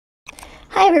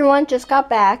Hi everyone, just got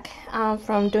back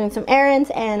from doing some errands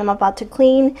and I'm about to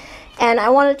clean, and I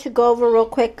wanted to go over real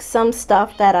quick some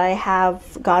stuff that I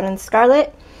have gotten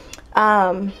Scarlett.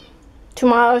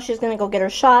 Tomorrow she's gonna go get her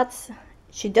shots.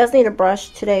 She does need a brush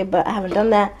today, but I haven't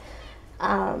done that.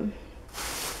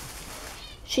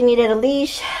 She needed a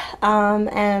leash,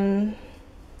 and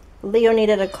Leo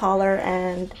needed a collar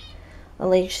and a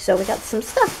leash, so we got some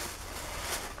stuff.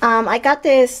 I got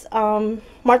this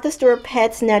Martha Stewart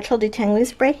Pets Natural Detangling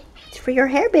Spray. It's for your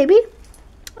hair, baby.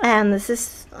 And this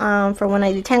is for when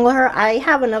I detangle her. I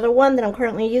have another one that I'm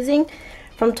currently using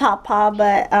from Top Paw,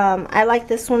 but I like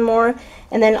this one more.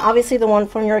 And then obviously the one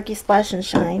from Yorkie Splash and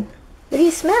Shine. What do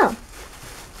you smell?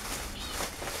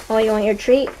 Oh, you want your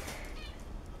treat?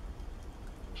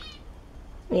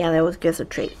 Yeah, that was just a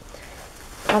treat.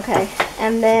 Okay,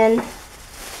 and then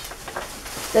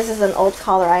this is an old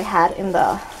collar I had in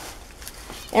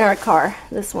our car,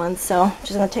 this one, so I'm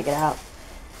just gonna take it out.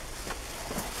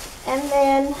 And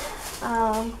then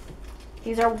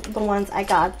these are the ones I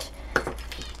got.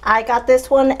 I got this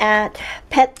one at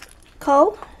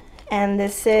Petco, and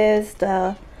this is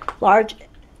the large,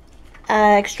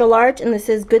 extra large, and this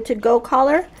is Good to Go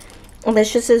collar. And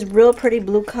this just is real pretty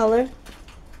blue color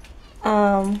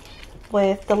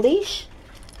with the leash,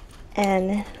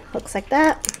 and it looks like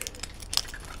that.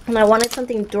 And I wanted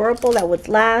something durable that would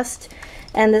last,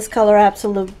 and this color I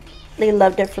absolutely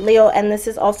loved it for Leo. And this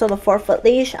is also the 4-foot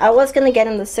leash. I was gonna get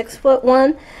him the 6-foot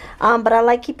one, but I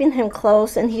like keeping him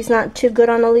close, and he's not too good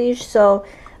on a leash, so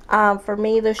for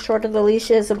me the shorter the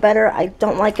leash is the better. I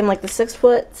don't like him like the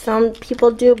 6-foot. Some people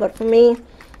do, but for me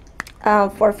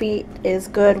 4 feet is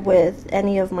good with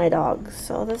any of my dogs.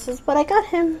 So this is what I got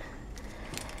him.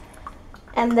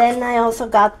 And then I also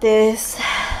got this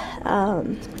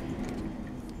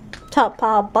Top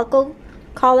Paw buckle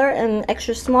collar, and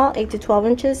extra small, 8 to 12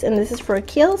 inches, and this is for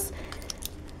Achilles.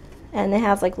 And it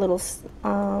has like little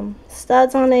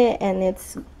studs on it, and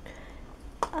it's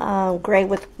gray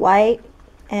with white,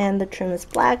 and the trim is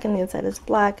black, and the inside is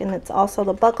black, and it's also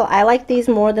the buckle. I like these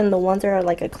more than the ones that are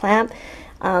like a clamp.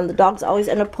 The dogs always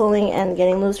end up pulling and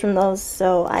getting loose from those,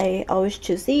 so I always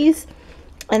choose these.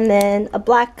 And then a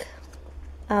black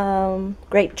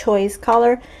great choice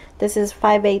collar. This is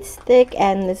 5/8 thick,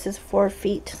 and this is 4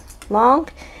 feet long.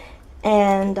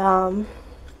 And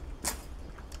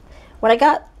what I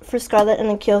got for Scarlett and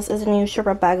Achilles is a new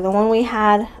SHERPA bag. The one we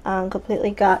had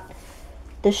completely got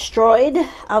destroyed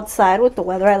outside with the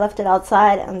weather. I left it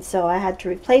outside, and so I had to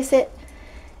replace it.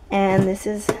 And this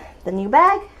is the new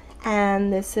bag,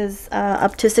 and this is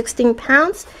up to 16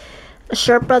 pounds.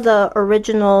 SHERPA, the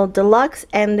original deluxe,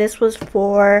 and this was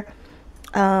for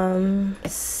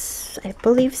I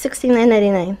believe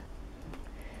 $69.99.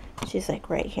 She's like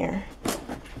right here.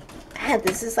 And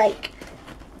this is like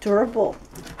durable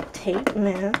tape,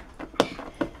 man.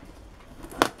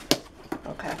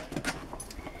 Okay.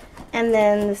 And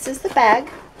then this is the bag.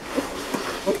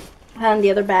 And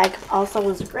the other bag also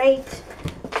was great.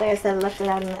 Like I said, I left it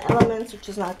out in the elements, which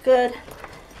is not good.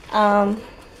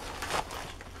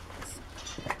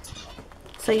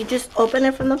 So you just open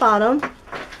it from the bottom,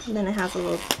 and then it has a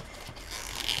little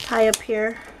tie up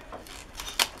here.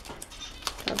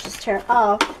 I'll just tear it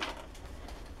off,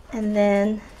 and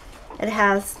then it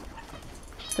has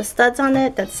the studs on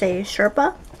it that say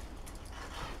SHERPA,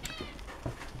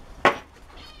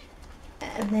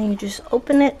 and then you just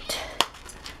open it,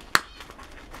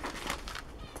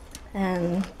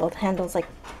 and both handles like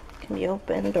can be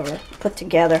opened or put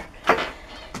together.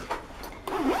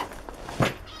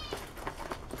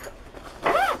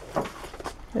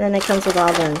 And then it comes with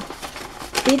all the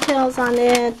details on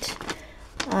it,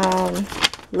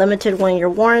 limited 1-year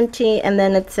warranty, and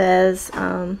then it says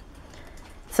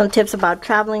some tips about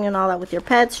traveling and all that with your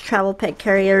pets. Travel pet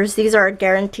carriers, these are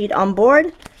guaranteed on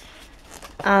board.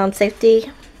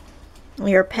 Safety,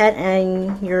 your pet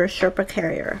and your SHERPA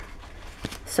carrier.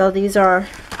 So these are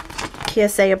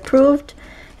TSA approved,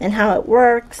 and how it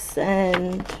works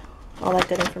and all that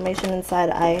good information inside.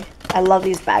 I love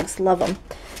these bags, love them.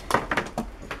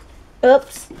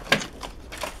 Oops.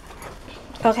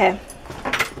 Okay.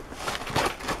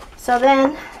 So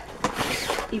then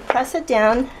you press it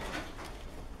down,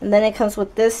 and then it comes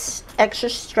with this extra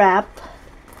strap,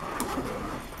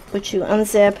 which you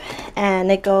unzip,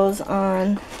 and it goes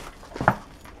on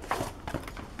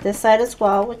this side as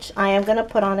well, which I am going to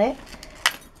put on it.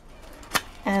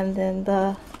 And then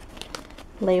the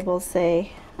labels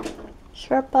say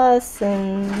SHERPA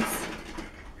since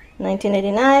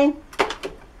 1989.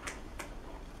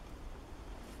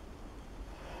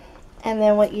 And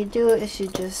then what you do is you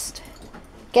just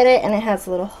get it, and it has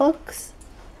little hooks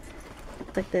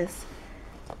like this.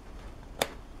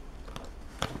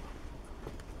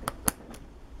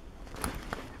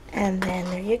 And then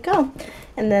there you go.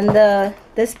 And then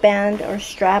this band or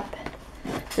strap,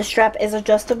 the strap is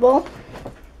adjustable.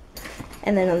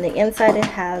 And then on the inside it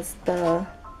has the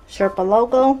Sherpa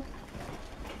logo.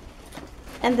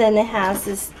 And then it has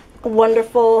this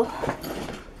wonderful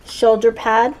shoulder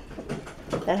pad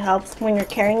that helps when you're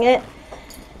carrying it.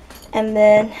 And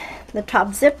then the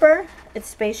top zipper, it's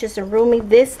spacious and roomy.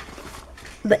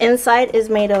 The inside is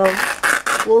made of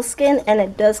wolfskin and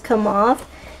it does come off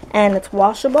and it's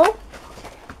washable.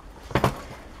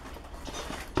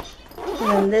 And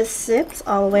then this zips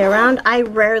all the way around. I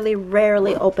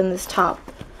rarely open this top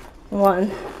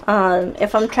one.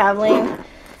 If I'm traveling,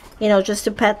 you know, just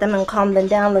to pet them and calm them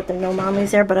down, let them know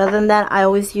mommy's there. But other than that, I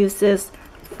always use this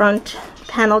front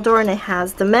panel door, and it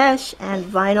has the mesh and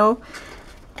vinyl.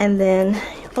 And then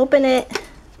you open it,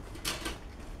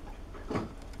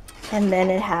 and then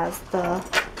it has the,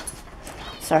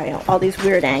 sorry, all these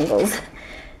weird angles.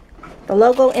 The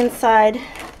logo inside.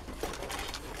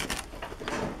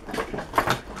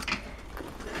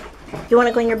 You want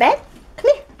to go in your bed?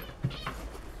 Come here.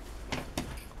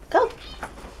 Go.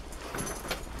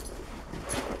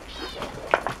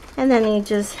 And then you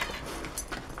just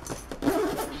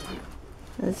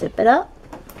zip it up.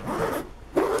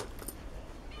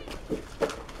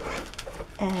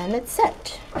 And it's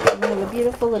set. You have a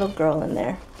beautiful little girl in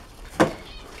there.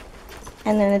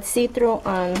 And then it's see-through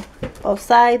on both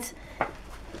sides.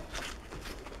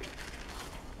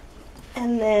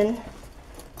 And then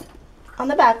on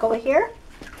the back over here,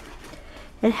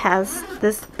 it has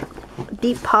this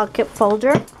deep pocket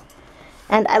folder.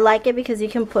 And I like it because you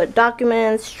can put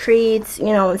documents, treats,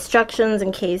 you know, instructions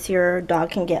in case your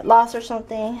dog can get lost or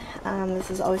something.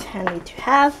 This is always handy to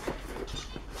have.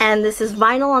 And this is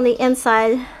vinyl on the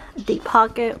inside, deep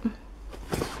pocket.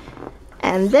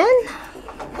 And then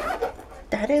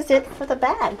that is it for the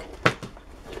bag.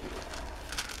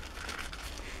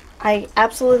 I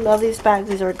absolutely love these bags.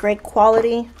 These are great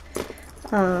quality.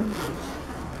 Go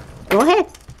ahead.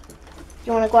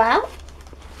 You want to go out?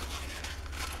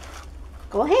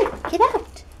 Go ahead. Get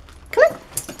out. Come on.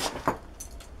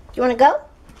 You want to go?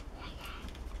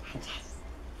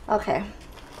 Okay.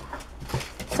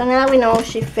 So now we know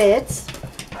she fits.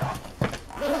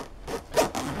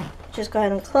 Just go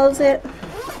ahead and close it.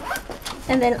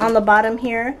 And then on the bottom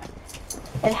here,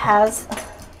 it has,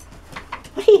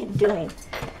 what are you doing?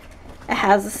 It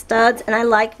has the studs, and I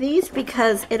like these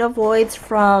because it avoids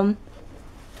from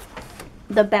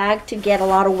the bag to get a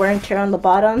lot of wear and tear on the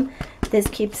bottom. This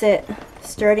keeps it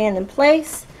sturdy and in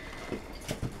place.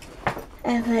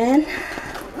 And then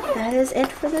that is it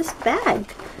for this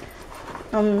bag.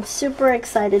 I'm super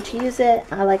excited to use it.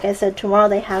 Like I said, tomorrow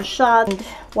they have shots. And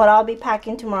what I'll be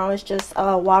packing tomorrow is just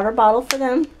a water bottle for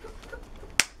them.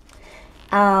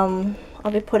 I'll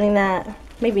be putting that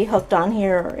maybe hooked on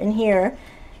here or in here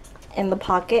in the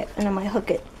pocket, and I might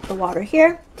hook the water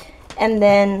here. And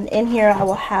then in here I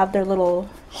will have their little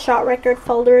shot record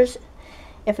folders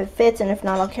if it fits, and if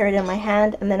not, I'll carry it in my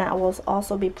hand. And then I will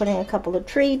also be putting a couple of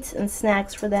treats and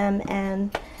snacks for them,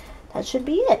 and that should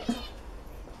be it.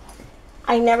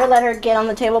 I never let her get on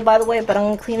the table, by the way, but I'm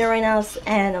going to clean it right now,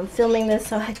 and I'm filming this,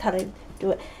 so I thought I'd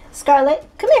do it. Scarlett,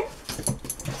 come here.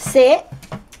 Sit.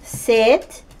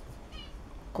 Sit.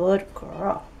 Good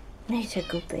girl. Nice a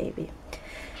good baby.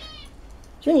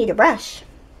 You need a brush.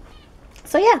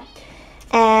 So yeah.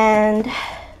 And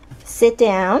sit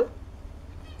down.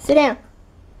 Sit down.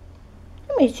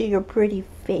 Let me see your pretty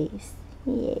face.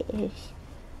 Yes.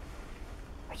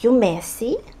 Are you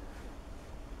messy?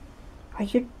 Are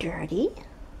you dirty?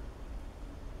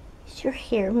 Is your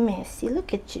hair messy?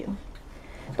 Look at you.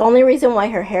 The only reason why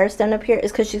her hair is done up here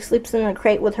is because she sleeps in a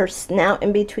crate with her snout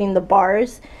in between the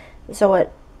bars. So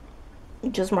it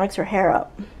just marks her hair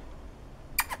up.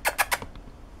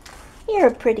 You're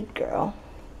a pretty girl.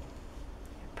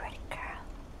 You're a pretty girl.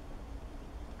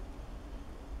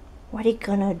 What are you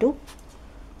gonna do?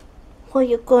 What are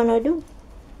you gonna do?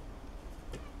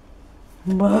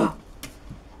 Bah.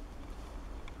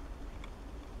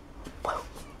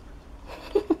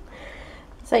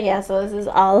 So yeah, so this is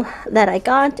all that I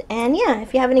got. And yeah,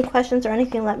 if you have any questions or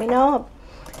anything, let me know.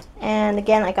 And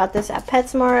again, I got this at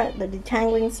PetSmart, the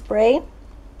detangling spray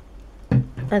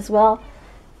as well.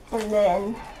 And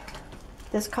then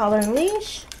this collar and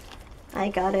leash, I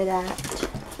got it at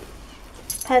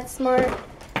PetSmart.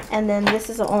 And then this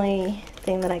is the only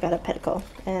thing that I got at Petco,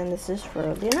 and this is for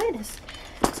Leonidas.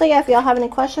 So yeah, if y'all have any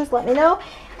questions, let me know,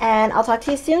 and I'll talk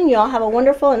to you soon. You all have a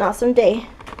wonderful and awesome day.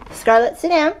 Scarlett, sit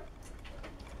down.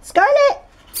 Scarlett,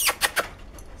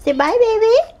 say bye,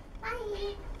 baby.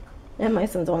 Bye. And my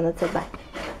son's the one that said bye.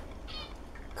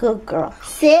 Good girl.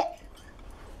 Sit.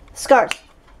 Scars.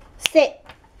 Sit.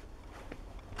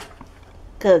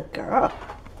 Good girl.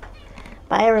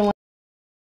 Bye, everyone.